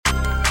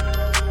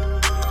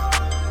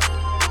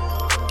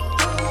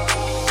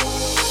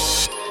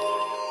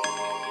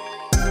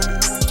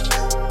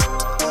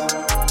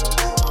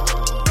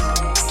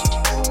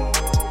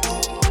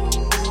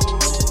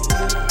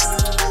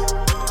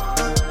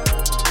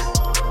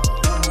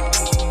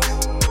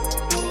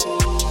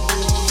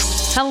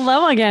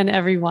Hello again,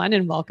 everyone,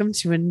 and welcome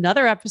to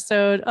another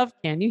episode of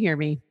Can You Hear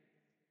Me?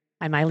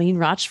 I'm Eileen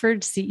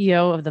Rochford,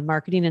 CEO of the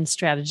Marketing and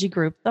Strategy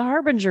Group, the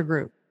Harbinger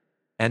Group.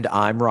 And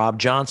I'm Rob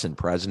Johnson,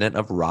 president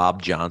of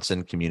Rob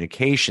Johnson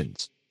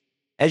Communications.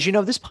 As you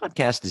know, this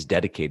podcast is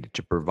dedicated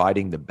to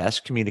providing the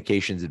best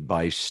communications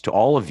advice to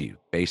all of you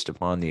based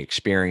upon the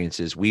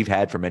experiences we've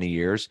had for many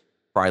years.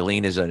 For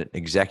Eileen as an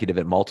executive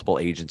at multiple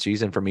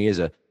agencies, and for me as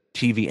a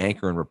TV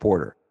anchor and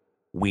reporter.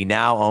 We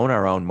now own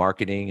our own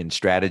marketing and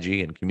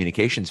strategy and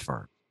communications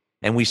firm.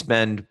 And we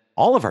spend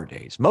all of our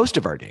days, most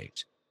of our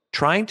days,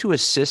 trying to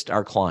assist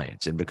our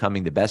clients in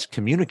becoming the best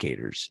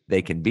communicators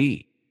they can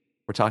be.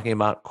 We're talking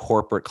about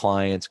corporate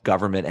clients,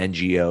 government,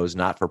 NGOs,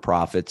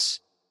 not-for-profits.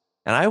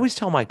 And I always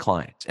tell my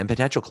clients and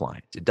potential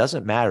clients, it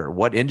doesn't matter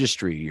what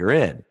industry you're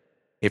in.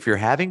 If you're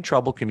having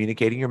trouble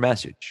communicating your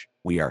message,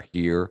 we are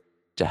here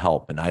to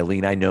help. And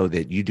Eileen, I know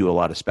that you do a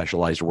lot of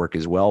specialized work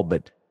as well,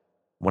 but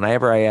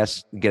whenever I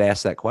get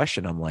asked that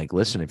question, I'm like,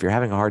 listen, if you're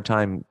having a hard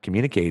time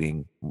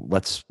communicating,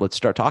 let's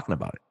start talking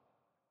about it.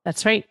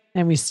 That's right.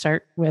 And we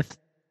start with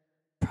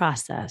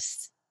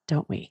process,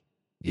 don't we?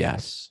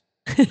 Yes,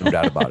 no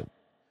doubt about it.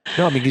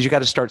 No, I mean, because you got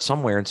to start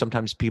somewhere, and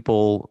sometimes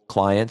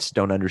clients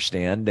don't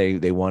understand.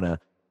 They want to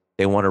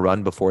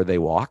run before they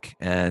walk,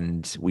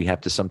 and we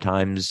have to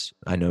sometimes.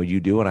 I know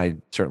you do, and I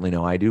certainly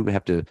know I do. We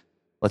have to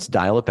let's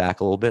dial it back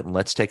a little bit, and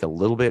let's take a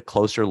little bit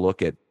closer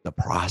look at the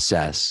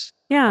process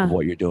of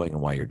what you're doing and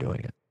why you're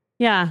doing it.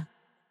 Yeah,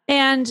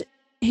 and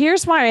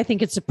here's why I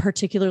think it's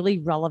particularly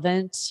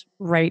relevant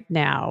right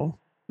now.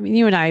 I mean,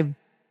 you and I,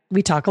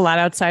 we talk a lot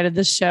outside of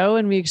this show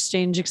and we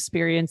exchange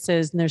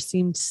experiences, and there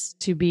seems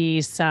to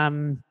be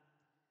some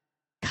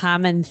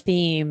common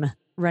theme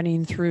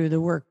running through the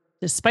work,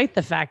 despite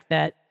the fact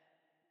that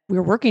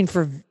we're working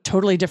for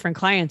totally different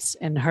clients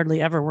and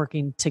hardly ever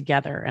working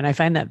together. And I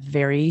find that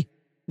very,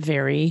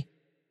 very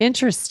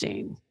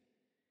interesting.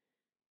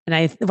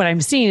 And what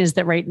I'm seeing is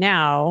that right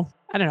now,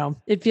 I don't know,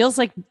 it feels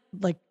like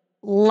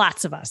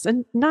lots of us,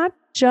 and not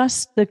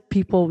just the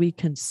people we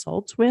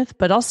consult with,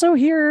 but also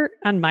here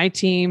on my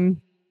team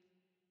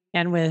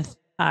and with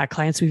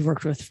clients we've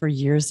worked with for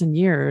years and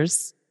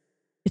years.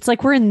 It's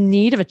like we're in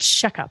need of a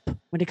checkup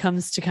when it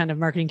comes to kind of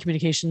marketing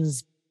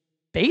communications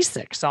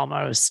basics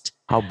almost.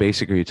 How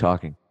basic are you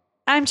talking?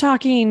 I'm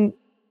talking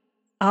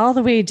all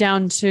the way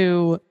down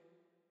to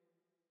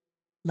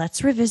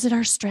let's revisit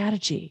our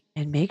strategy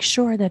and make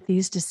sure that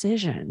these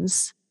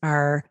decisions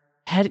are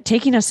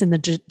taking us in the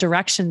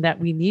direction that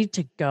we need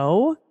to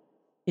go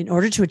in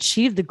order to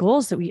achieve the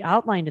goals that we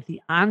outlined at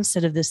the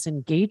onset of this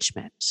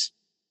engagement.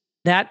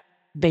 That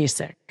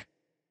basic,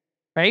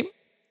 right?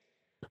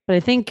 But I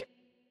think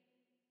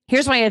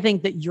here's why I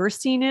think that you're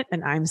seeing it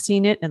and I'm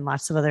seeing it, and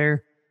lots of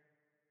other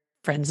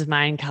friends of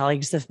mine,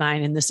 colleagues of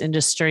mine in this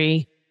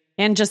industry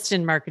and just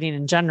in marketing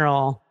in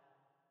general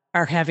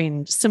are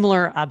having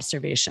similar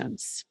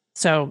observations.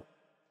 So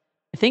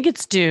I think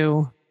it's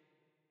due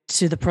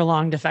to the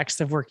prolonged effects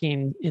of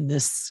working in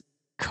this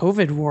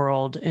COVID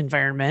world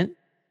environment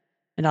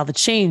and all the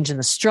change and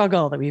the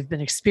struggle that we've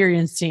been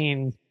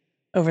experiencing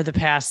over the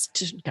past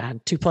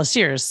 2+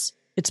 years.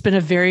 It's been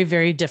a very,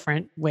 very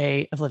different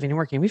way of living and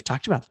working. We've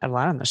talked about that a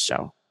lot on this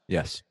show.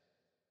 Yes.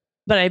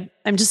 But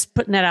I'm just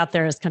putting that out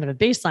there as kind of a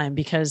baseline,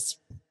 because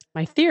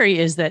my theory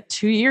is that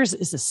 2 years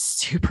is a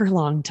super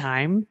long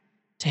time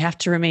to have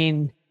to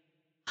remain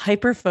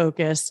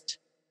hyper-focused,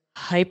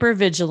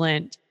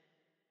 hyper-vigilant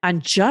on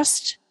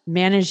just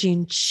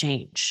managing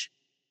change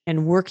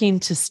and working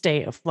to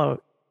stay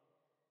afloat.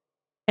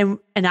 And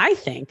I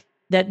think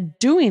that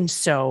doing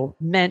so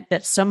meant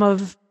that some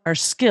of our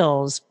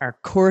skills, our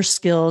core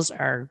skills,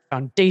 our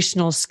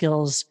foundational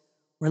skills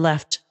were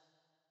left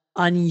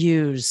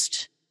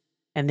unused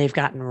and they've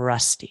gotten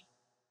rusty.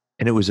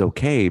 And it was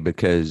okay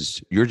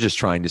because you're just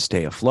trying to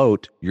stay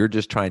afloat. You're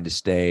just trying to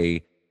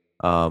stay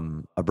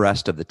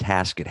abreast of the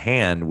task at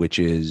hand, which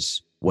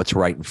is what's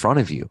right in front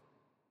of you.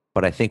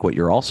 But I think what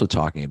you're also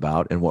talking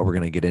about, and what we're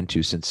going to get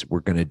into, since we're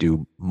going to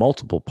do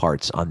multiple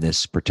parts on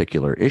this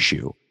particular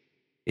issue,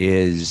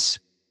 is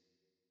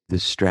the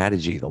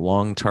strategy, the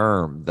long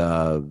term,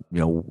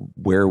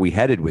 where are we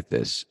headed with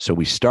this? So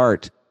we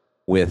start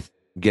with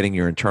getting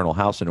your internal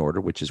house in order,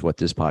 which is what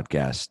this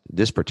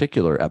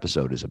particular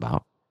episode is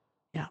about.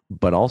 Yeah.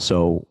 But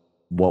also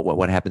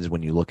what happens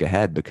when you look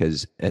ahead,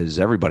 because as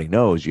everybody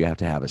knows, you have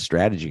to have a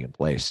strategy in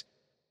place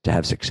to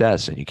have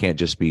success, and you can't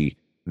just be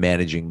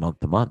managing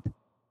month to month.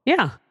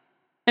 Yeah.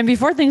 And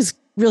before things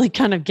really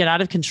kind of get out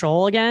of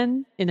control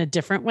again in a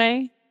different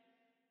way,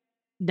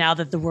 now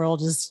that the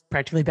world is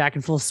practically back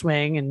in full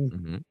swing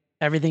and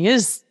everything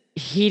is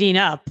heating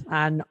up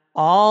on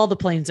all the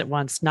planes at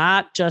once,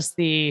 not just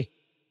the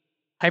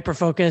hyper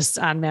focus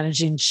on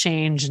managing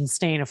change and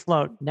staying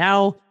afloat.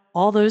 Now,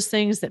 all those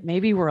things that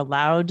maybe were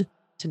allowed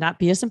to not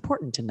be as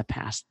important in the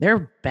past,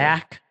 they're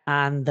back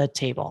on the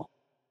table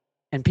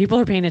and people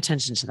are paying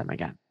attention to them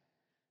again.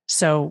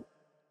 So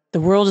the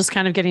world is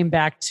kind of getting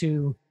back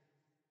to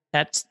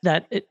that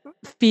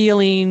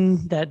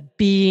feeling, that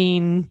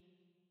being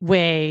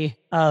way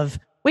of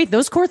wait,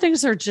 those core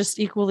things are just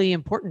equally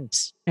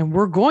important. And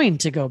we're going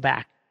to go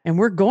back and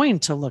we're going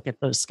to look at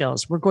those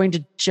skills. We're going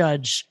to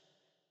judge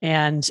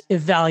and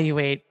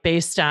evaluate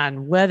based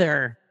on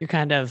whether you're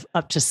kind of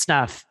up to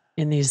snuff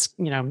in these,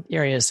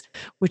 areas,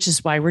 which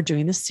is why we're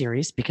doing this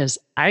series, because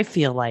I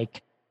feel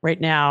like right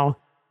now,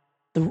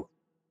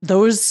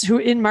 those who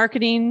in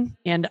marketing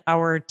and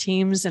our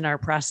teams and our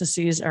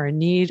processes are in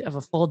need of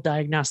a full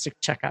diagnostic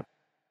checkup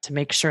to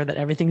make sure that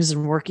everything's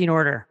in working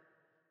order,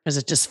 because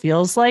it just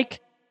feels like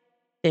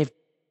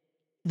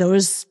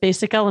those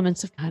basic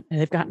elements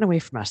they've gotten away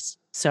from us.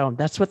 So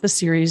that's what the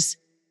series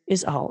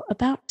is all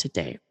about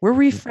today. We're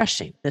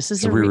refreshing. This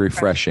is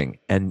refreshing.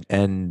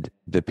 And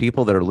the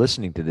people that are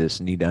listening to this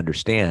need to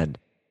understand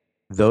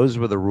those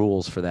were the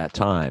rules for that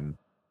time.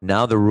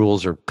 Now the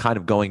rules are kind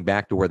of going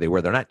back to where they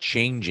were. They're not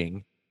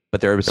changing,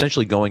 but they're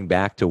essentially going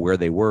back to where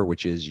they were,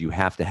 which is you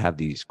have to have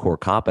these core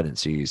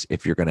competencies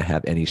if you're going to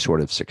have any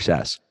sort of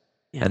success.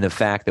 Yeah. And the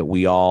fact that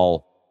we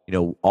all,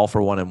 all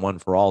for one and one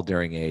for all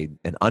during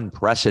an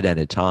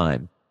unprecedented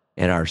time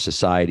in our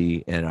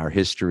society, in our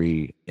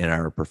history, in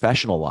our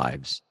professional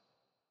lives,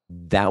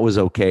 that was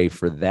okay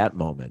for that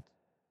moment.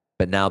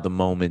 But now the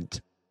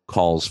moment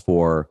calls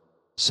for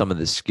some of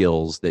the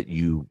skills that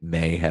you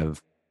may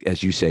have,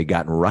 as you say,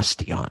 gotten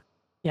rusty on.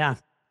 Yeah.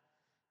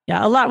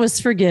 Yeah. A lot was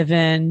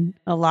forgiven.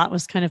 A lot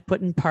was kind of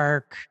put in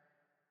park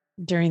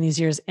during these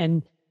years.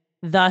 And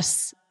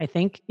thus, I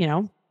think,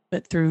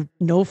 but through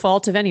no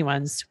fault of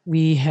anyone's,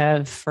 we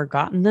have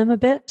forgotten them a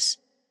bit.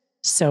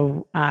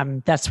 So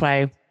that's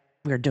why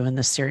we're doing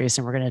this series,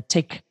 and we're going to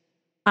take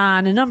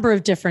on a number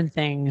of different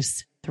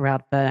things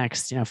throughout the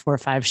next, 4 or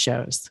 5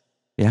 shows.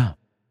 Yeah.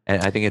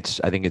 And I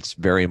think it's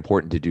very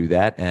important to do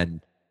that.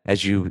 And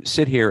as you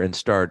sit here and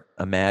start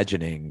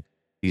imagining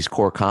these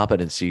core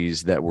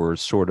competencies that were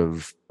sort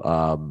of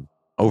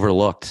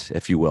overlooked,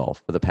 if you will,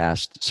 for the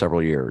past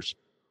several years,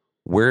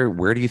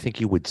 where do you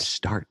think you would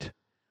start?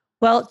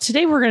 Well,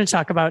 today we're going to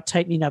talk about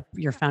tightening up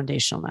your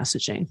foundational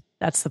messaging.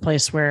 That's the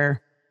place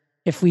where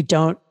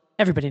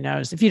everybody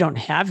knows, if you don't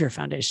have your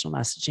foundational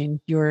messaging,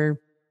 you're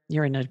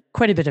in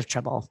quite a bit of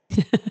trouble.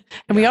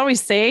 And we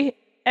always say,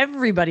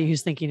 everybody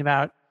who's thinking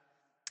about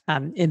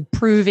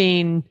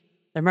improving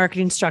their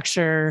marketing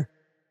structure,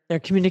 their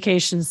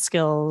communication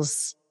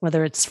skills,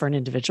 whether it's for an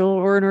individual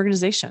or an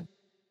organization,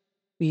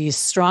 we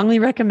strongly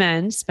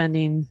recommend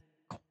spending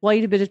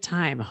quite a bit of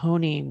time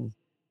honing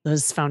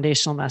those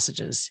foundational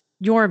messages,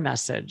 your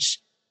message.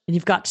 And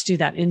you've got to do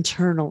that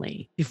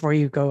internally before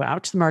you go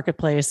out to the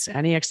marketplace,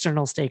 any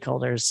external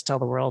stakeholders, tell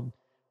the world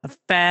how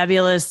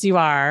fabulous you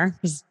are,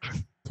 because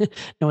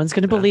no one's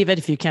going to believe it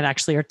if you can't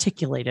actually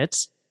articulate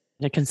it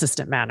in a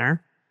consistent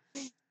manner.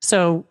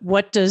 So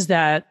what does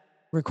that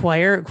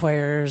require? It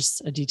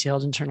requires a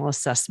detailed internal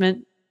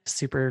assessment,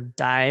 super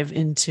dive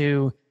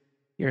into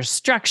your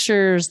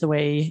structures, the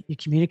way you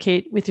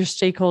communicate with your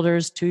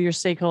stakeholders, to your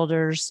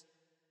stakeholders,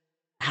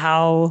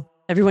 how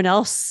everyone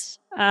else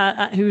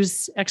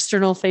who's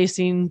external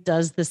facing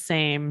does the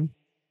same.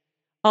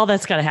 All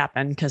that's got to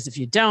happen, because if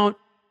you don't,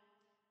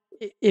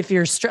 if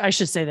your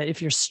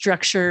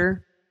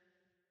structure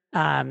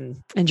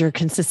and your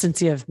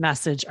consistency of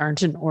message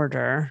aren't in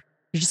order,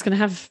 you're just going to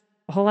have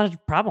a whole lot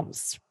of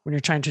problems when you're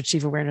trying to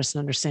achieve awareness and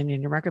understanding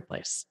in your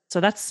marketplace.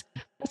 So that's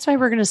why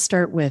we're going to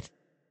start with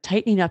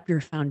tightening up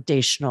your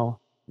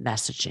foundational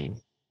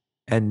messaging.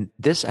 And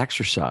this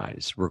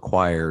exercise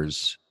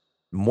requires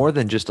more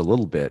than just a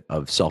little bit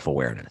of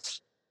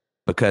self-awareness,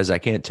 because I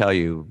can't tell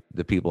you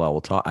the people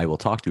I will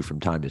talk to from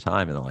time to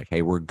time, and they're like,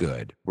 hey, we're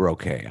good. We're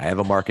okay. I have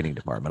a marketing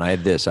department. I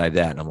have this, I have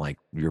that. And I'm like,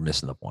 you're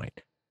missing the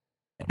point.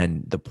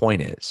 And the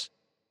point is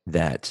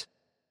that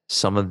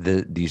some of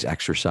these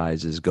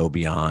exercises go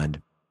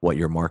beyond what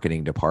your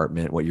marketing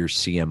department, what your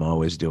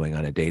CMO is doing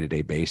on a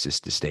day-to-day basis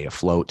to stay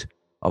afloat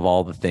of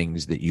all the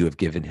things that you have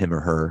given him or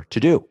her to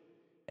do.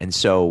 And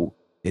so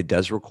it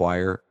does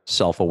require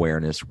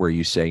self-awareness, where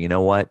you say, you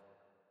know what?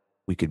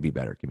 We could be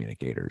better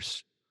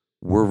communicators.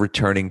 We're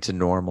returning to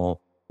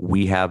normal.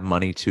 We have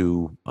money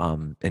to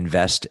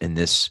invest in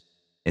this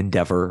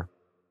endeavor,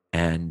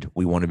 and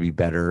we want to be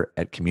better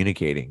at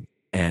communicating.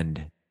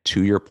 And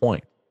to your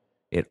point,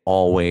 it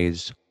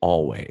always,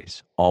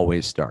 always,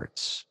 always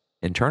starts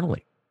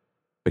internally,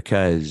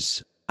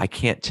 because I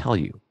can't tell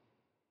you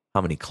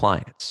how many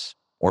clients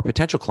or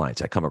potential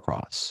clients I come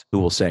across who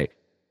will say,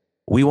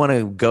 we want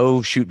to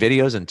go shoot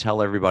videos and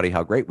tell everybody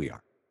how great we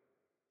are.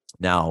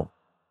 Now,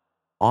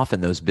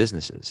 often those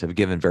businesses have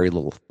given very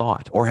little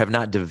thought, or have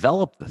not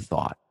developed the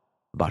thought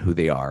about who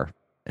they are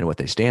and what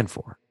they stand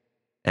for.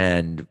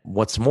 And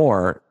what's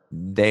more,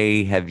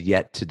 they have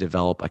yet to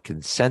develop a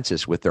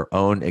consensus with their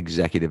own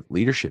executive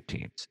leadership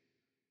teams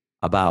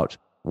about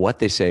what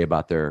they say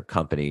about their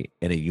company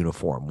in a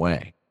uniform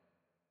way.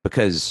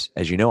 Because,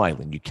 as you know,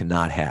 Eileen, you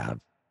cannot have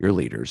your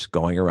leaders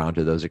going around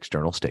to those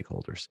external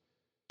stakeholders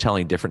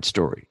telling different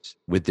stories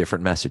with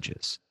different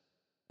messages.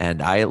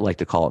 And I like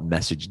to call it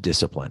message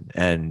discipline.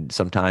 And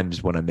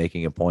sometimes when I'm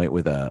making a point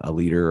with a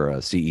leader or a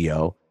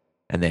CEO,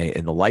 and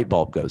the light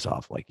bulb goes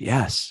off, like,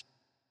 yes,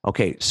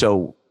 okay,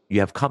 so you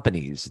have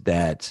companies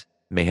that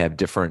may have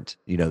different,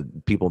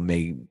 people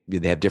they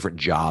have different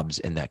jobs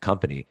in that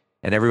company.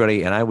 And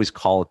everybody, and I always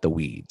call it the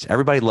weeds.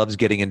 Everybody loves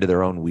getting into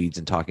their own weeds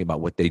and talking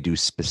about what they do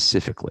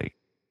specifically.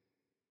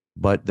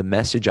 But the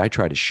message I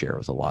try to share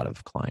with a lot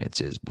of clients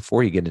is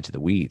before you get into the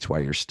weeds,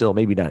 while you're still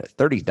maybe not at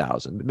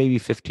 30,000, but maybe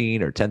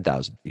 15 or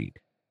 10,000 feet,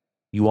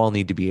 you all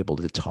need to be able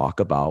to talk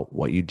about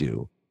what you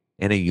do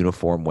in a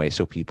uniform way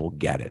so people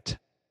get it.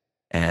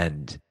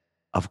 And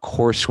of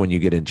course, when you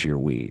get into your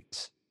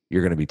weeds,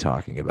 you're going to be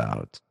talking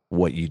about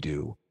what you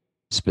do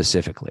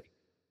specifically.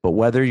 But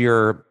whether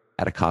you're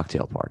at a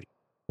cocktail party,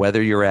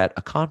 whether you're at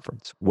a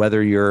conference,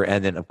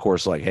 and then of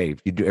course, like, hey,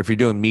 if you're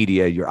doing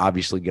media, you're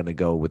obviously going to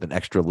go with an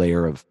extra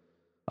layer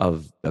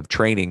of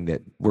training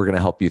that we're going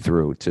to help you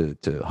through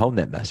to hone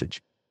that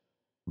message.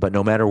 But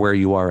no matter where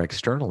you are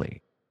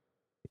externally,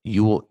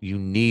 you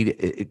need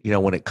it,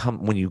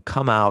 when you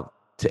come out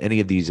to any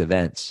of these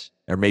events,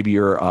 or maybe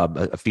you're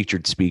a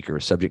featured speaker,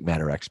 a subject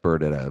matter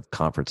expert at a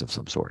conference of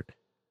some sort,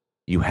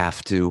 you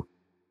have to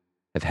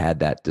have had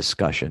that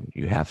discussion.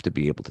 You have to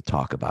be able to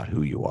talk about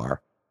who you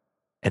are.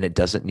 And it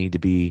doesn't need to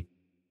be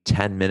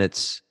 10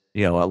 minutes,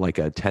 like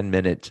a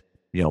 10-minute,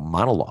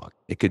 monologue.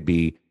 It could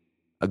be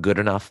a good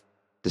enough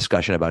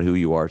discussion about who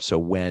you are. So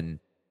when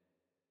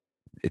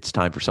it's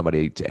time for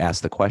somebody to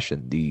ask the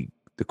question, the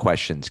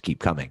questions keep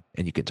coming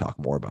and you can talk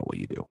more about what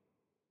you do.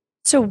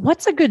 So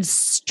what's a good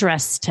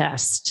stress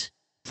test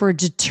for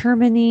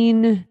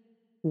determining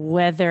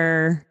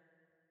whether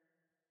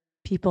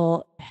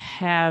people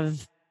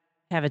have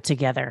it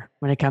together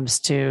when it comes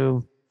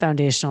to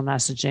foundational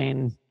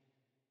messaging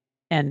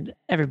and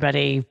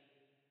everybody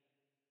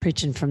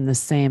preaching from the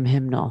same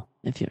hymnal,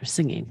 if you're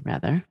singing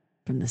rather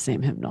from the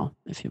same hymnal,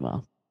 if you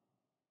will?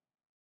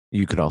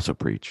 You could also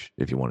preach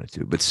if you wanted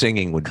to, but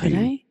singing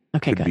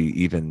could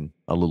be even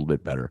a little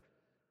bit better.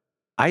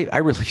 I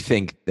really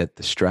think that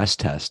the stress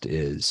test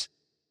is,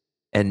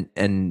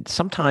 and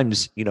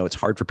sometimes, it's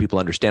hard for people to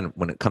understand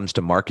when it comes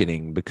to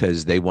marketing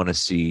because they want to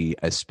see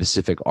a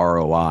specific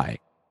ROI.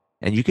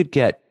 And you could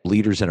get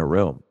leaders in a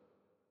room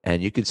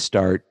and you could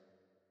start,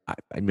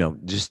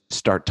 just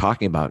start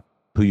talking about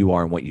who you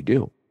are and what you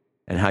do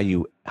and how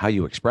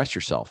you express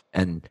yourself.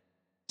 And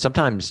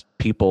sometimes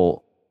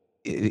people,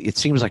 it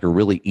seems like a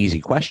really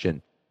easy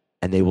question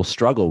and they will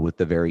struggle with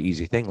the very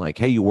easy thing. Like,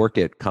 hey, you work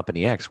at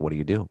company X. What do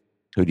you do?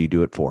 Who do you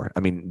do it for? I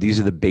mean, these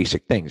are the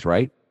basic things,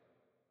 right?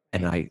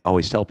 And I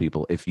always tell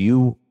people, if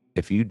you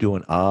do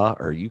an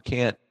or you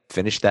can't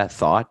finish that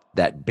thought,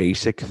 that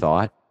basic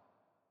thought,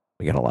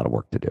 we got a lot of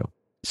work to do.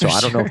 So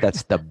I don't know if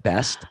that's the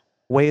best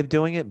way of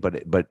doing it,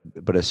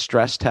 but a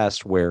stress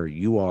test where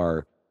you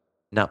are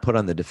not put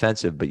on the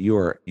defensive, but you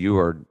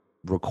are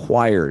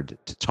required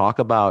to talk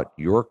about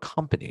your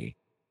company,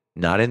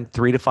 not in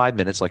 3 to 5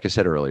 minutes, like I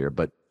said earlier,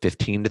 but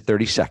 15 to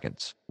 30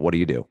 seconds. What do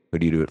you do? Who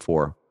do you do it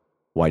for?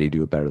 Why do you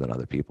do it better than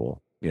other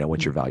people?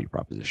 What's your value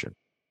proposition?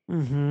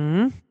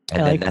 Mm-hmm.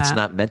 And then that's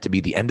not meant to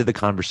be the end of the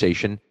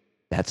conversation.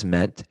 That's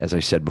meant, as I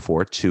said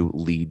before, to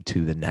lead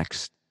to the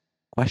next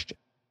question.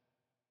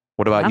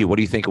 What about you? What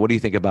do you think? What do you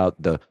think about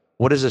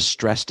what is a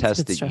stress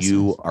test that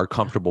you are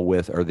comfortable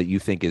with or that you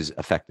think is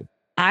effective?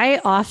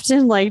 I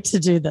often like to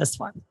do this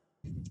one.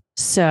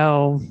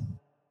 So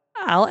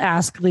I'll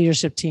ask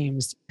leadership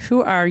teams,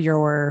 who are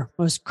your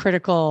most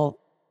critical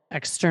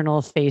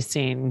external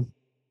facing,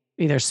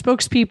 either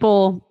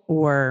spokespeople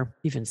or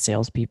even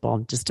salespeople?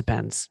 It just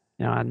depends,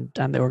 on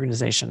the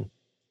organization.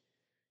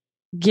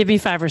 Give me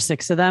 5 or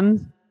 6 of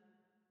them.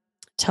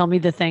 Tell me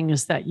the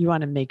things that you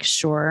want to make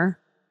sure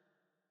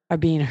are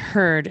being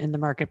heard in the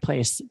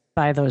marketplace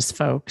by those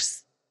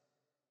folks.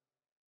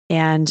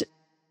 And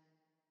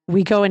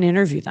we go and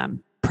interview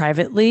them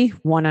privately,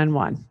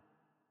 one-on-one.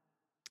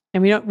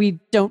 And we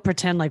don't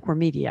pretend like we're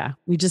media.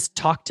 We just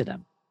talk to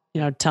them.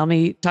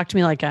 Talk to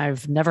me like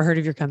I've never heard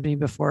of your company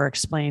before.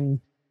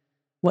 Explain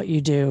what you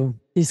do.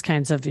 These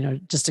kinds of,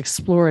 just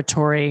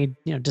exploratory,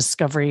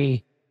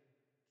 discovery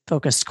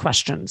focused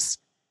questions.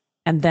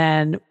 And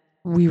then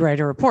we write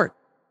a report.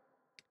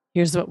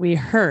 Here's what we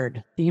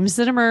heard. Themes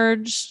that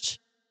emerged,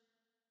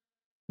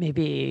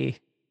 maybe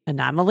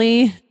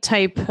anomaly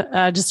type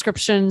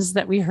descriptions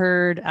that we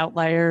heard,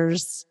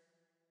 outliers,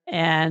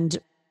 and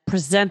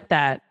present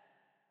that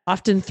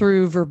often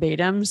through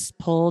verbatims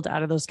pulled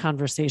out of those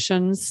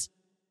conversations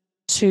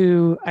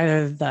to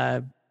either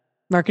the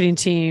marketing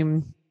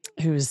team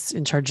who's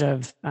in charge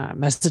of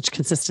message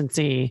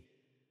consistency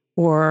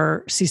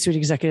or C-suite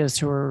executives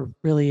who are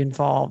really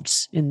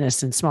involved in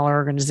this in smaller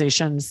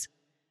organizations.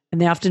 And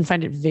they often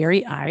find it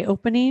very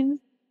eye-opening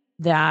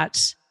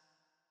that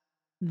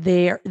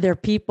their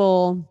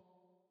people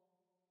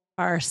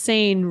are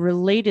saying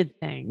related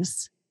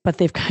things, but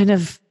they've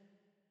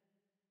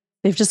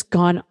just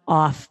gone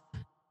off.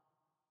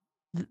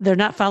 They're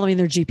not following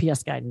their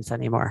GPS guidance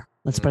anymore.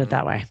 Let's put it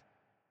that way.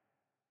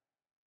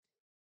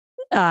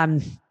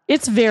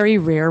 It's very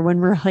rare when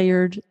we're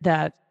hired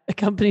that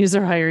companies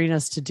are hiring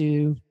us to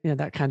do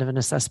that kind of an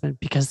assessment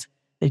because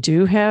they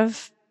do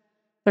have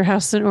their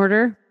house in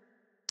order.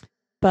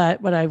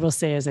 But what I will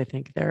say is I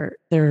think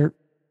they're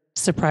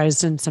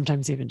surprised and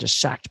sometimes even just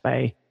shocked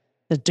by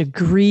the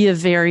degree of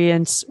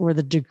variance or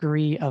the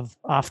degree of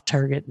off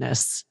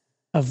targetness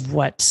of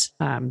what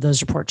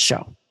those reports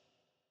show.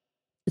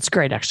 It's a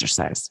great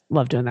exercise.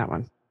 Love doing that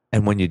one.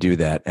 And when you do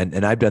that,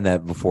 and I've done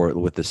that before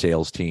with the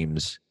sales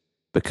teams,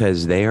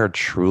 because they are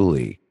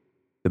truly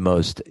the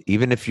most,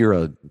 even if you're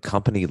a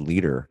company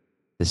leader,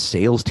 the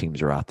sales teams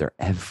are out there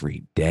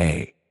every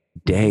day,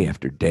 day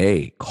after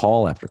day,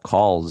 call after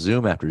call,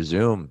 Zoom after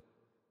Zoom,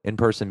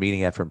 in-person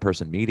meeting after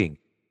in-person meeting,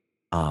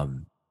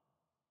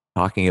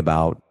 talking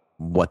about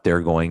what they're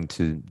going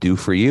to do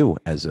for you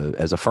as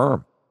a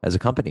firm, as a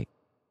company,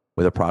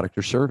 with a product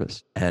or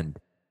service. And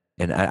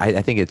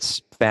I think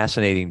it's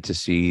fascinating to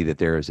see that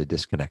there is a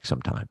disconnect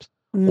sometimes.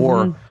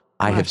 Or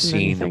I have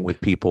seen with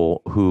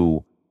people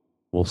who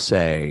will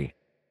say,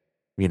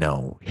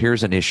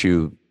 here's an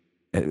issue,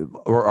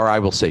 or I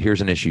will say,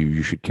 here's an issue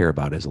you should care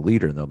about as a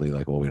leader. And they'll be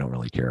like, well, we don't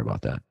really care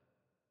about that.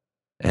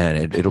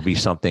 And it'll be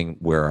something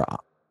where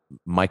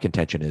my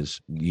contention is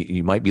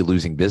you might be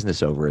losing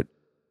business over it.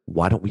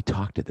 Why don't we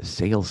talk to the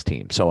sales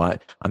team? So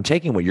I'm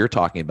taking what you're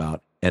talking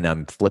about and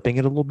I'm flipping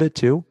it a little bit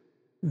too.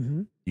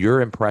 Mm-hmm.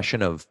 Your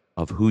impression of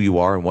who you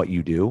are and what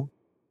you do,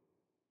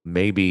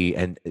 maybe,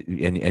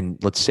 and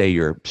let's say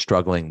you're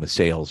struggling with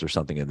sales or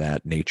something of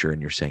that nature,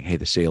 and you're saying, hey,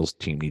 the sales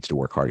team needs to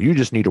work harder. You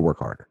just need to work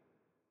harder.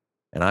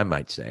 And I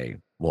might say,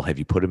 well, have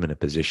you put them in a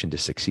position to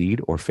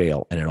succeed or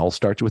fail? And it all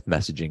starts with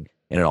messaging,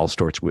 and it all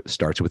starts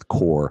with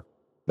core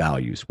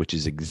values, which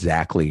is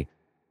exactly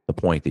the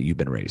point that you've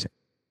been raising.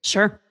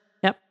 Sure.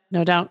 Yep.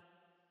 No doubt.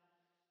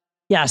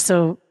 Yeah.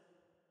 So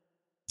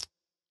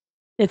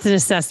it's an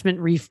assessment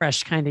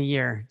refresh kind of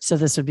year. So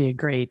this would be a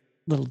great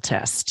little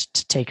test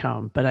to take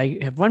home. But I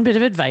have one bit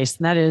of advice,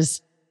 and that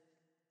is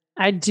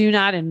I do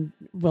not and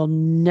will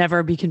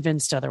never be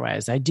convinced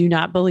otherwise. I do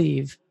not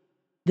believe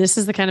this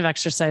is the kind of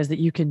exercise that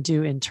you can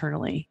do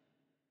internally.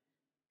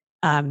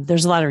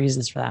 There's a lot of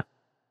reasons for that.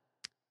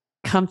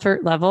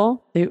 Comfort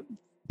level,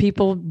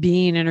 people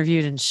being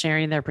interviewed and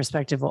sharing their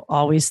perspective will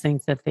always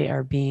think that they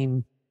are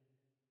being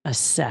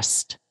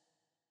assessed,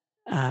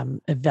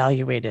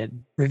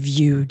 evaluated,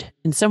 reviewed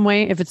in some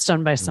way if it's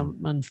done by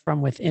someone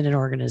from within an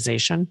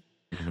organization.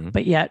 Mm-hmm.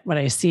 But yet what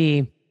I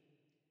see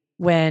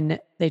when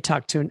they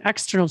talk to an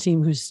external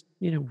team who's,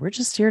 we're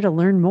just here to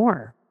learn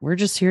more. We're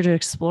just here to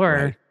explore,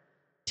 right.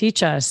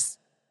 Teach us.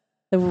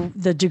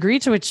 The degree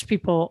to which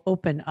people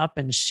open up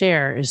and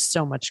share is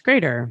so much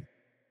greater.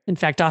 In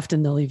fact,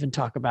 often they'll even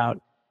talk about,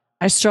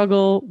 I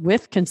struggle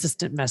with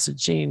consistent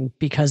messaging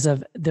because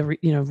of the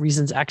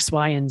reasons X,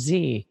 Y, and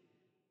Z.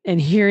 And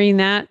hearing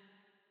that,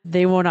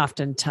 they won't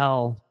often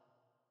tell,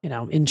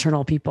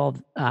 internal people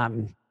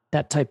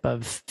that type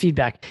of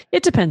feedback.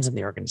 It depends on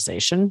the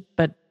organization,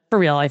 but for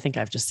real, I think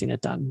I've just seen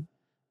it done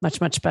much,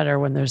 much better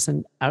when there's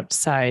an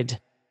outside,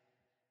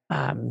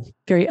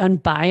 very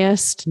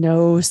unbiased,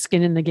 no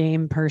skin in the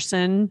game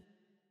person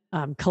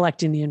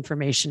collecting the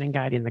information and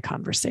guiding the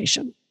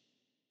conversation.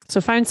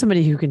 So find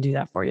somebody who can do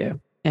that for you,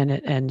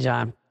 and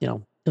you'll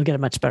get a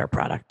much better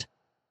product.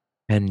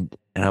 And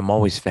I'm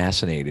always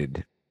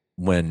fascinated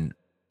when,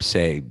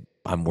 say,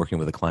 I'm working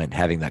with a client,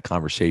 having that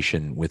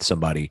conversation with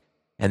somebody,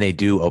 and they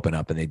do open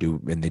up and they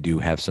do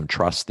have some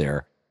trust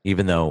there,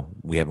 even though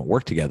we haven't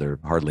worked together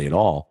hardly at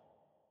all.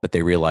 But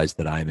they realize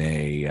that I'm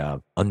a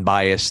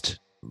unbiased,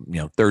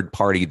 third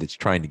party that's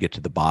trying to get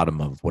to the bottom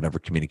of whatever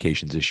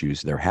communications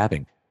issues they're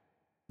having.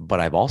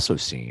 But I've also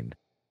seen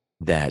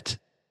that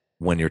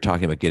when you're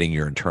talking about getting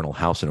your internal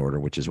house in order,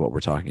 which is what we're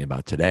talking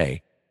about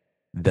today,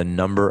 the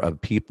number of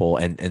people,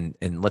 and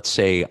let's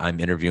say I'm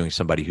interviewing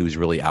somebody who's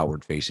really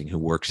outward facing, who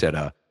works at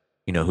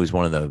who's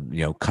one of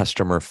the,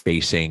 customer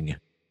facing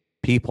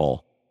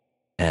people,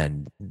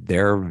 and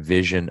their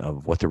vision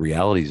of what the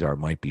realities are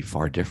might be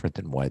far different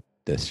than what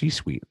the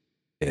C-suite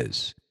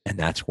is. And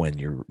that's when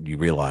you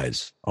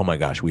realize, oh my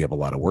gosh, we have a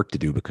lot of work to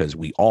do, because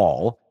we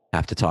all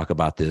have to talk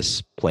about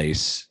this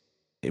place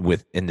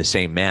in the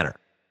same manner,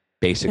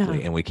 basically.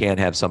 Yeah. And we can't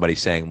have somebody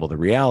saying, well, the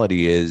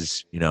reality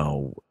is,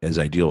 as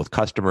I deal with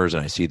customers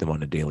and I see them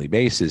on a daily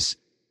basis,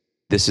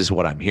 this is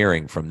what I'm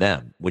hearing from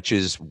them, which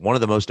is one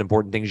of the most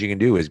important things you can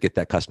do, is get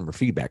that customer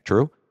feedback.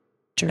 True.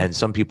 And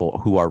some people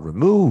who are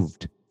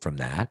removed from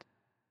that,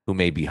 who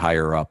may be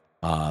higher up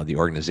the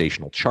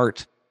organizational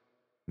chart,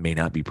 may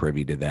not be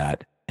privy to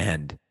that.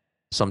 And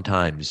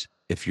sometimes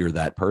if you're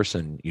that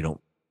person, you don't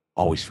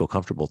always feel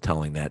comfortable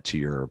telling that to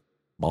your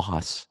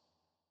boss.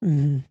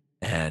 Mm-hmm.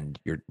 And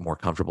you're more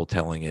comfortable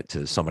telling it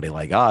to somebody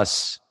like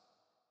us,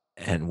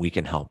 and we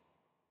can help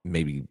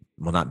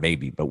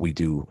but we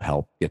do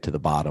help get to the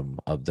bottom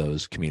of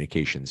those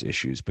communications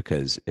issues,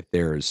 because if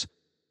there's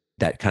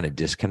that kind of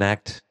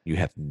disconnect, you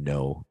have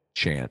no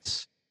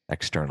chance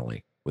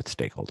externally with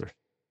stakeholders.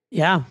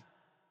 Yeah.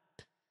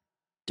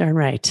 Darn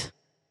right.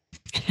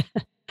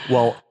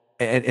 Well,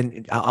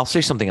 and I'll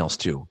say something else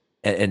too.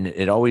 And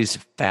it always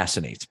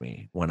fascinates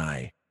me when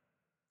I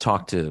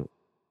talk to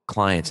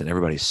clients and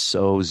everybody's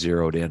so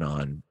zeroed in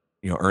on,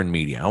 earned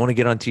media. I want to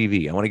get on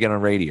TV. I want to get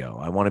on radio.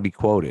 I want to be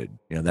quoted,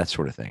 that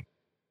sort of thing.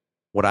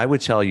 What I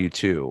would tell you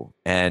too,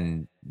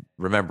 and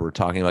remember, we're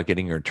talking about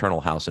getting your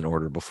internal house in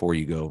order before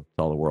you go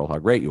tell the world how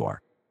great you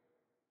are.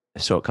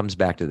 So it comes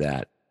back to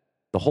that.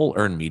 The whole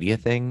earned media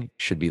thing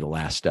should be the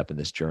last step in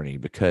this journey,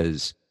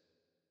 because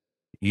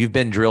you've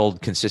been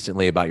drilled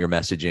consistently about your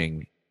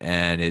messaging,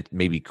 and it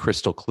may be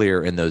crystal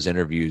clear in those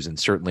interviews. And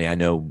certainly I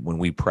know when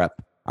we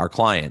prep our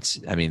clients,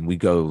 I mean, we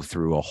go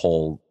through a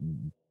whole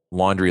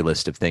laundry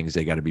list of things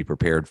they got to be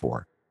prepared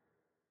for.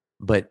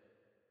 But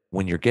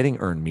when you're getting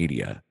earned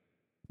media,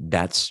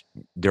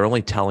 they're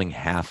only telling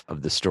half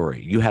of the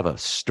story. You have a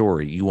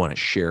story you want to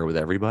share with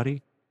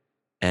everybody.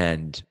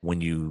 And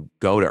when you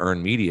go to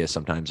earn media,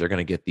 sometimes they're going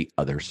to get the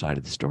other side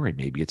of the story.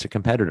 Maybe it's a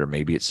competitor.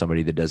 Maybe it's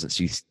somebody that doesn't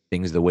see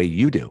things the way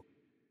you do.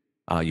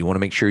 You want to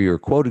make sure you're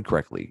quoted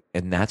correctly.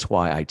 And that's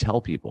why I tell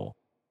people,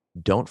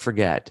 don't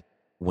forget,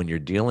 when you're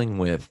dealing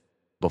with,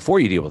 before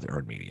you deal with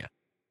earned media,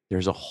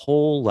 there's a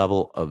whole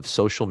level of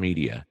social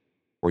media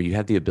where you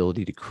have the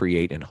ability to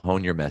create and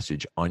hone your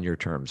message on your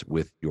terms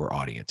with your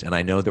audience. And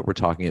I know that we're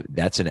talking,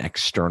 that's an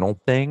external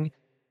thing,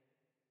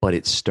 but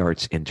it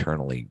starts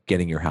internally,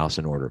 getting your house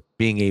in order,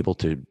 being able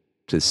to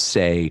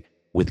say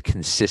with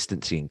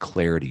consistency and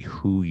clarity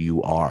who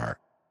you are.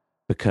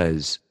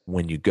 Because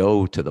when you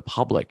go to the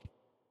public,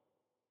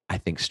 I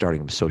think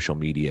starting with social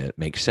media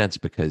makes sense,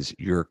 because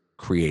you're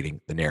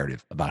creating the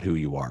narrative about who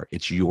you are.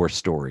 It's your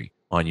story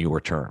on your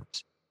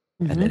terms.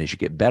 Mm-hmm. And then as you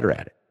get better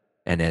at it,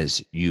 and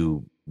as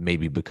you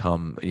maybe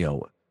become,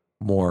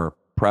 more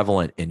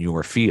prevalent in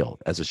your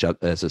field as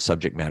a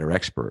subject matter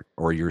expert,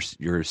 or you're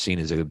seen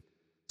as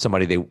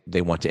somebody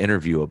they want to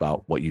interview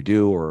about what you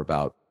do or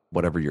about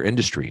whatever your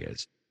industry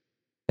is,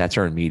 that's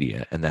earned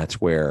media, and that's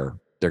where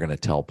they're going to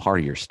tell part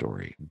of your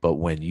story. But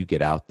when you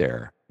get out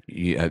there,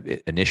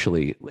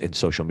 initially in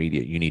social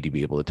media, you need to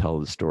be able to tell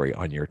the story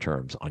on your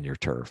terms, on your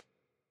turf.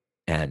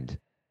 And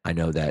I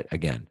know that,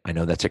 again, I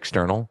know that's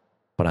external,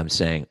 but I'm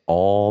saying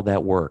all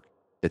that work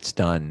that's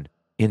done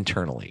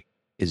internally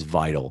is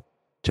vital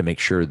to make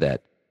sure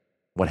that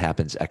what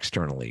happens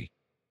externally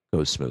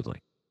goes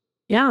smoothly.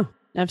 Yeah,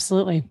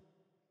 absolutely.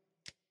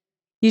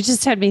 You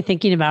just had me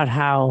thinking about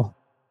how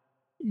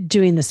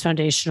doing this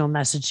foundational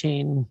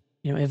messaging,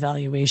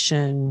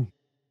 evaluation,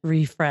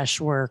 refresh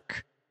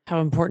work, how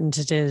important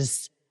it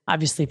is,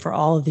 obviously, for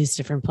all of these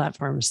different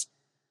platforms,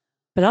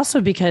 but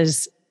also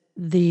because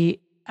the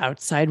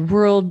outside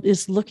world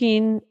is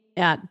looking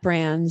at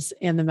brands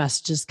and the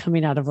messages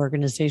coming out of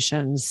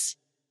organizations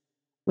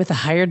with a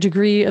higher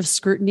degree of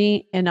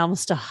scrutiny and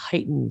almost a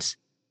heightened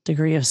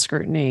degree of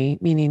scrutiny,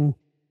 meaning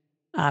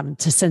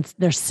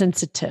they're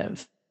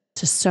sensitive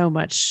to so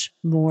much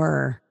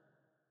more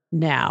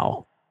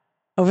now.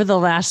 Over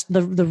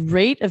the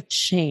rate of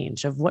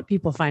change of what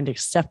people find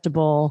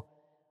acceptable,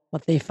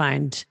 what they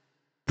find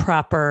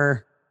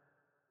proper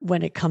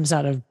when it comes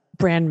out of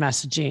brand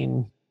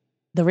messaging,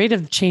 the rate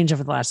of change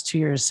over the last 2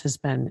 years has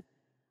been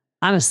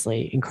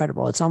honestly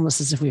incredible. It's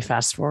almost as if we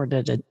fast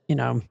forwarded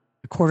a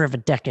quarter of a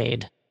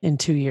decade in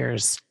 2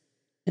 years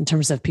in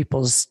terms of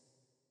people's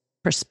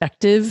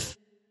perspective.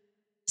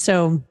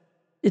 So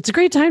it's a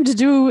great time to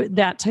do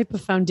that type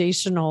of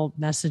foundational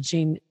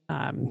messaging,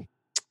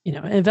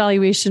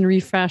 evaluation,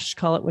 refresh,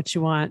 call it what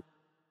you want,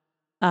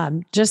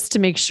 just to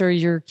make sure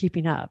you're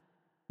keeping up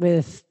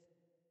with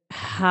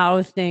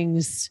how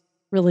things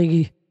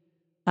really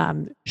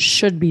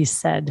should be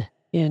said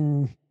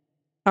in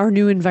our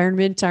new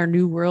environment, our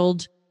new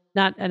world.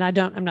 I'm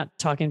not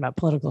talking about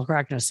political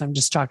correctness. I'm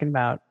just talking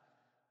about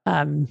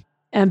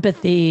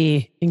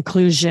empathy,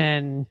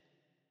 inclusion,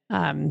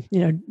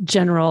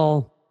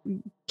 general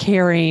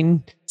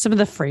caring. Some of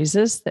the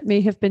phrases that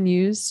may have been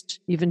used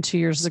even 2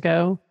 years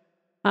ago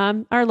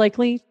are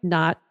likely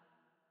not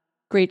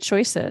great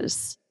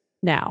choices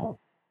now.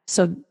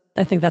 So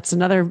I think that's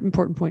another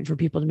important point for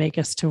people to make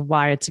as to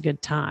why it's a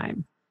good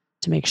time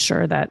to make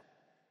sure that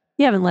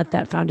you haven't let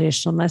that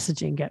foundational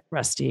messaging get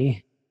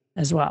rusty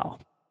as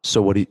well.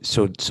 So let's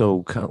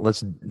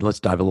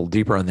dive a little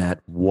deeper on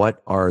that.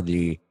 What are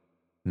the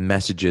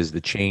messages,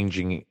 the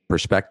changing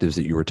perspectives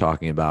that you were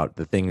talking about,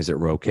 the things that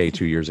were okay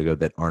 2 years ago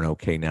that aren't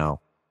okay now?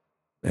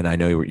 And I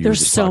know you were there's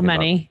just so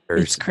many.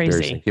 It's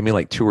crazy. Give me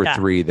like two or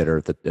three that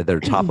are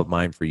top of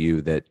mind for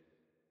you that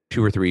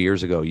 2 or 3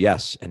 years ago,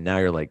 yes, and now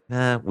you're like,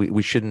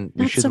 we shouldn't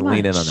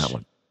lean in on that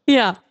one.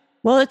 Yeah.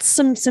 Well, it's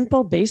some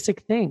simple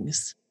basic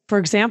things. For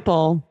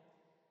example,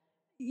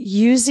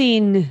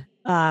 using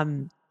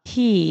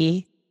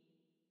he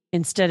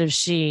instead of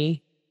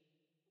she,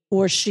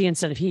 or she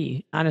instead of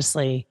he,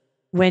 honestly,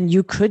 when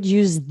you could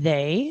use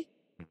they,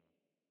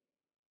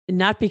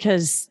 not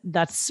because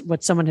that's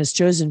what someone has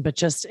chosen, but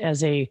just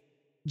as a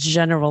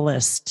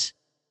generalist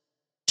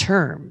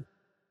term.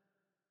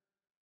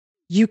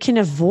 You can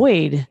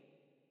avoid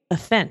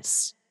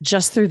offense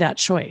just through that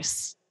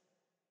choice.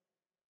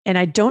 And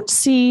I don't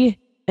see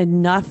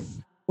enough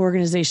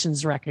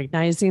organizations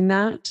recognizing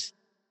that.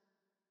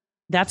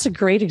 That's a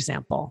great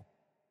example.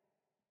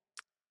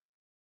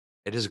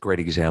 It is a great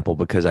example,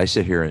 because I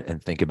sit here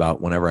and think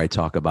about whenever I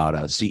talk about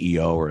a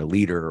CEO or a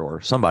leader or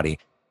somebody,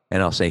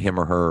 and I'll say him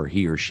or her or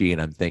he or she,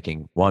 and I'm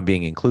thinking, well, I'm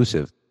being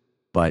inclusive,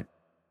 but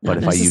But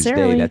Not if I use they,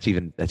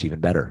 necessarily. that's even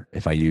better.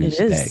 If I It use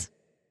they, is.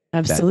 that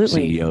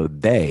Absolutely. CEO,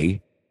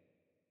 they,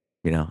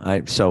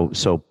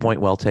 so point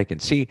well taken.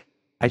 See,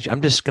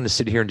 I'm just going to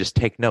sit here and just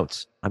take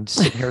notes. I'm just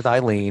sitting here with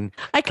Eileen,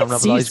 I could coming up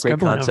with see all you these great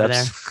scribbling over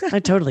concepts. there. I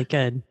totally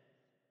could.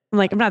 I'm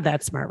like, I'm not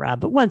that smart,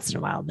 Rob, but once in a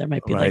while there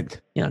might be like,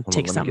 Right. Hold on,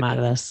 take something out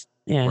of this.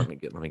 Yeah. let me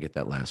get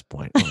that last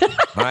point. Okay.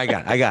 All right,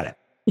 I got it.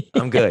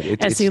 I'm good.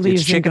 As he It's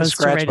leaves and chicken goes to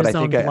scratch, write his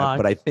own blog.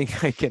 but I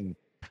think I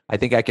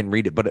can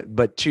read it.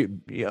 But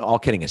all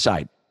kidding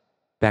aside,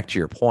 back to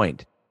your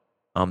point,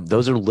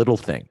 those are little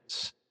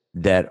things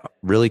that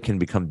really can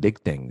become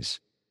big things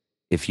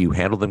if you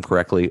handle them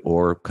correctly,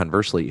 or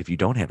conversely, if you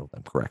don't handle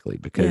them correctly.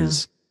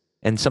 Because,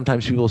 and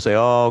sometimes people say,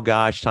 "Oh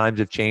gosh, times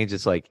have changed."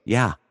 It's like,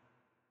 yeah,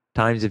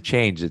 times have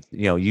changed. It's,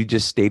 you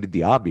just stated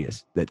the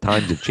obvious that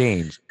times have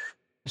changed.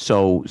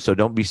 So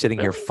don't be sitting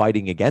here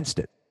fighting against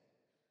it.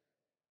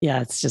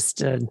 Yeah, it's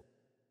just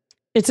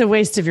it's a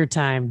waste of your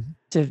time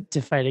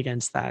to fight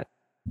against that.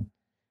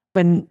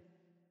 When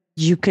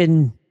you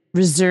can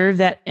reserve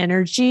that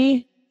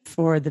energy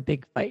for the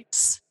big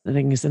fights, the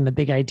things and the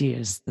big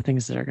ideas, the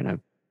things that are going to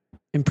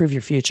improve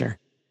your future.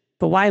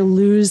 But why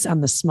lose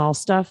on the small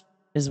stuff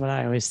is what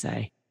I always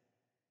say.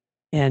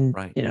 And,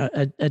 Right.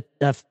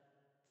 A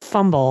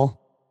fumble.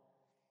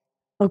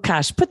 Oh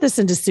gosh, put this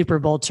into Super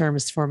Bowl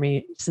terms for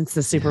me, since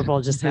the Super Bowl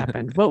just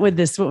happened. What would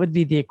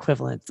be the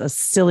equivalent? A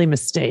silly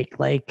mistake.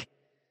 Like,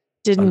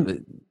 didn't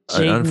An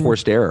Jaden,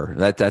 unforced error.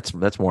 That's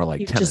more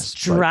like you tennis. just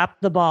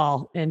dropped the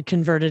ball and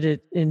converted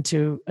it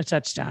into a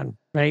touchdown,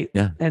 right?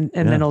 Yeah. And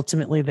then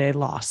ultimately they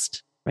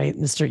lost, right?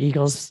 Mr.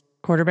 Eagles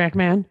quarterback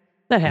man.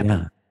 That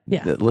happened.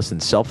 Yeah. Listen,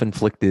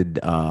 self-inflicted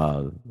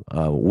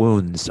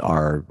wounds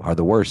are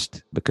the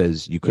worst,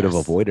 because you could have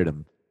avoided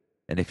them,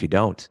 and if you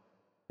don't,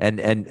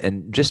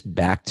 and just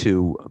back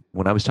to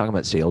when I was talking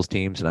about sales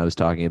teams, and I was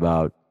talking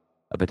about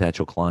a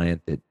potential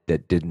client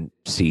that didn't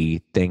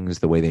see things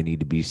the way they need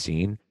to be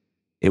seen.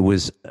 It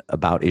was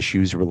about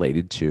issues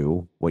related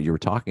to what you were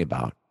talking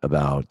about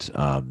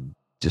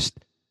just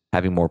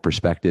having more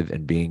perspective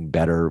and being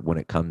better when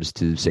it comes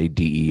to, say,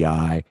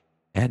 DEI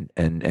and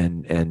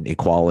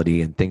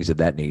equality and things of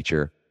that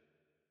nature.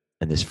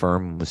 And this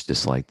firm was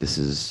just like, this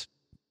is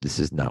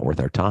not worth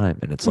our time.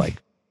 And it's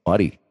like,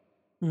 buddy,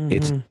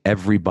 it's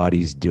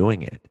everybody's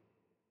doing it.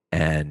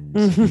 And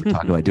you were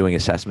talking about doing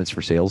assessments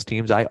for sales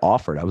teams. I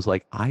was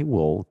like, I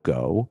will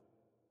go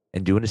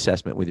and do an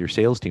assessment with your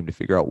sales team to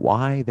figure out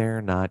why they're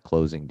not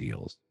closing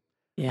deals.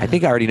 Yeah. I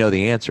think I already know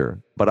the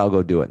answer, but I'll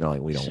go do it. And they're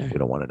like, we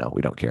don't want to know.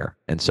 We don't care.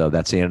 And so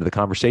that's the end of the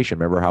conversation.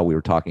 Remember how we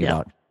were talking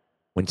about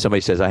when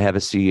somebody says, I have a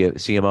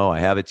CMO,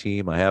 I have a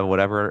team, I have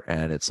whatever.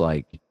 And it's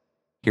like,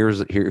 here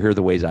are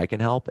the ways I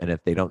can help. And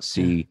if they don't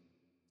see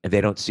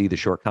the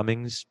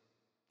shortcomings,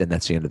 then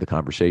that's the end of the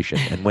conversation.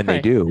 And when they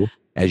do,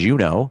 as you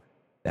know,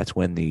 that's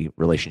when the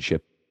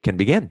relationship can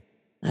begin.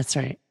 That's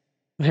right.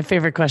 My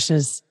favorite question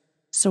is,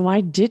 so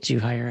why did you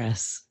hire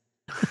us?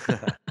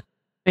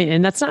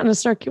 And that's not in a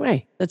snarky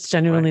way. That's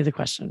genuinely the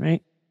question,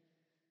 right?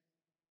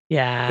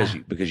 Yeah.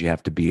 Because you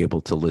have to be able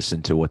to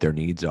listen to what their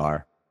needs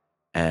are,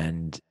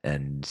 and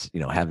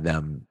have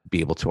them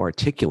be able to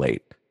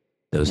articulate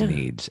those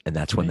needs, and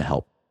that's when the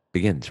help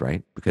begins,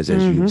 right? Because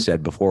as you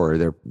said before,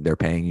 they're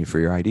paying you for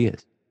your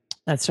ideas.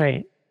 That's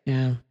right.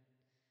 Yeah.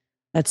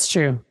 That's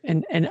true.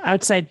 And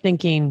outside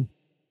thinking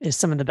is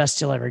some of the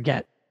best you'll ever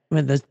get.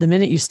 When the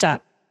minute you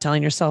stop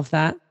telling yourself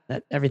that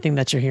everything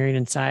that you're hearing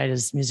inside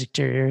is music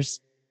to your ears,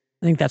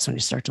 I think that's when you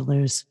start to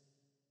lose.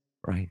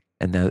 Right.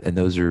 And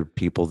those are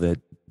people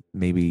that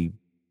maybe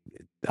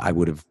I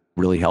would have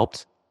really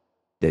helped,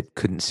 that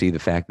couldn't see the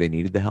fact they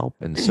needed the help.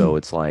 And so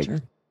it's like,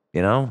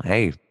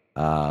 hey,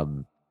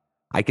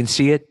 I can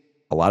see it.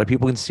 A lot of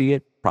people can see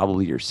it.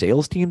 Probably your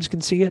sales teams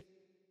can see it.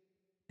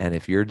 And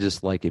if you're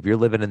just like, if you're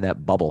living in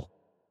that bubble,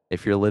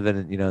 if you're living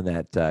in,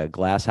 that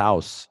glass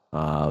house,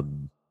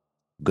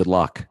 good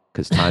luck,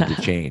 because times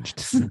have changed.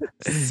 So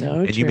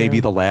and you may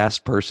be the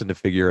last person to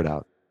figure it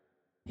out.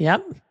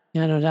 Yep.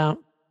 Yeah, no doubt.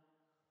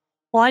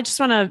 Well, I just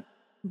want to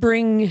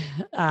bring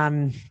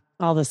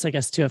all this, I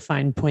guess, to a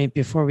fine point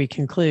before we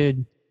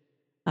conclude.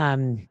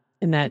 In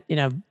that,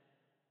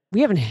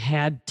 we haven't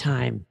had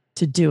time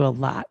to do a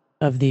lot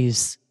of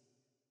these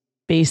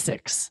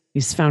basics,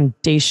 these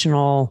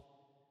foundational,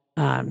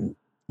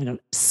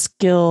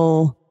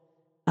 skill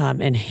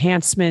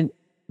enhancement,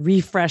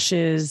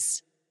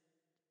 refreshes.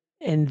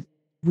 And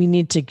we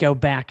need to go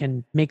back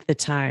and make the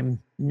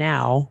time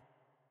now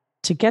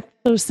to get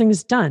those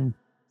things done.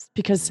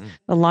 Because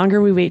the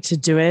longer we wait to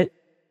do it,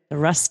 the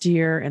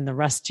rustier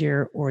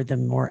or the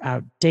more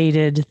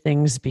outdated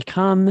things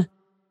become.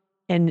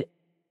 And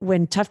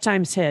when tough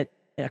times hit,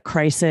 a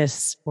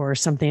crisis or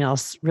something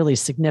else really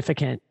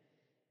significant,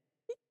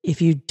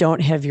 if you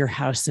don't have your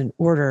house in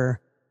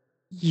order,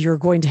 you're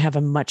going to have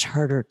a much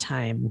harder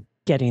time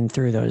getting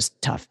through those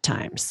tough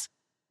times,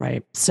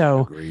 right?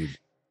 So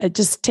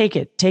just take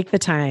the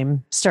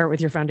time, start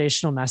with your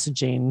foundational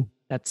messaging.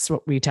 That's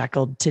what we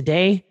tackled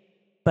today,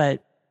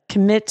 but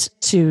commit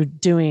to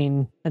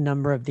doing a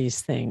number of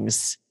these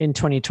things in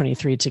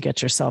 2023 to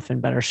get yourself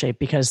in better shape,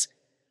 because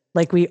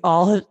Like we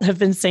all have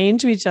been saying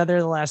to each other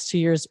the last 2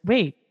 years,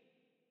 wait,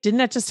 didn't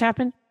that just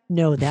happen?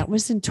 No, that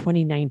was in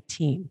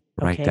 2019.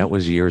 Right. Okay? That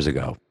was years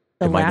ago.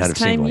 The It might not last have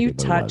seemed time like you it,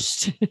 but it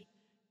was. touched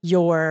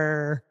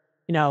your,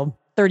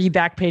 30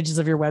 back pages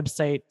of your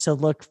website to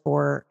look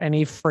for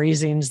any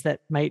phrasings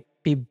that might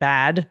be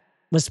bad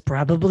was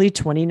probably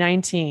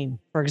 2019,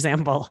 for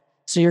example.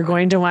 So you're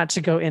going to want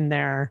to go in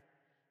there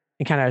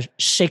and kind of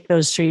shake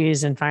those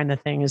trees and find the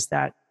things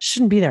that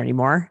shouldn't be there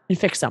anymore and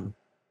fix them.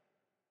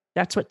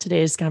 That's what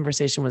today's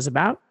conversation was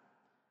about.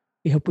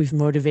 We hope we've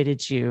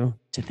motivated you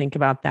to think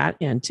about that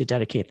and to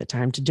dedicate the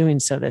time to doing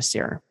so this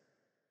year.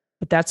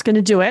 But that's going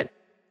to do it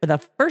for the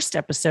first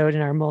episode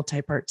in our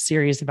multi-part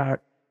series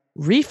about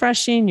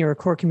refreshing your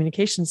core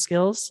communication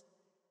skills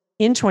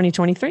in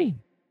 2023.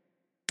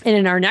 And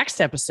in our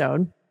next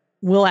episode,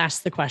 we'll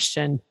ask the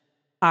question,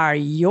 are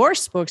your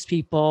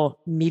spokespeople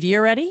media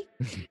ready?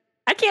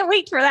 I can't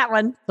wait for that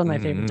one. It's one of my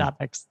favorite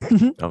topics.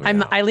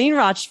 I'm Eileen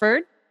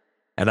Rochford.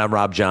 And I'm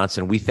Rob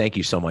Johnson. We thank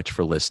you so much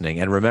for listening.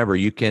 And remember,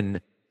 you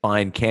can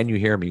find Can You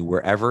Hear Me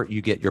wherever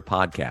you get your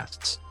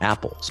podcasts,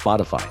 Apple,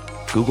 Spotify,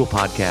 Google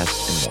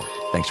Podcasts, and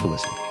more. Thanks for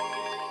listening.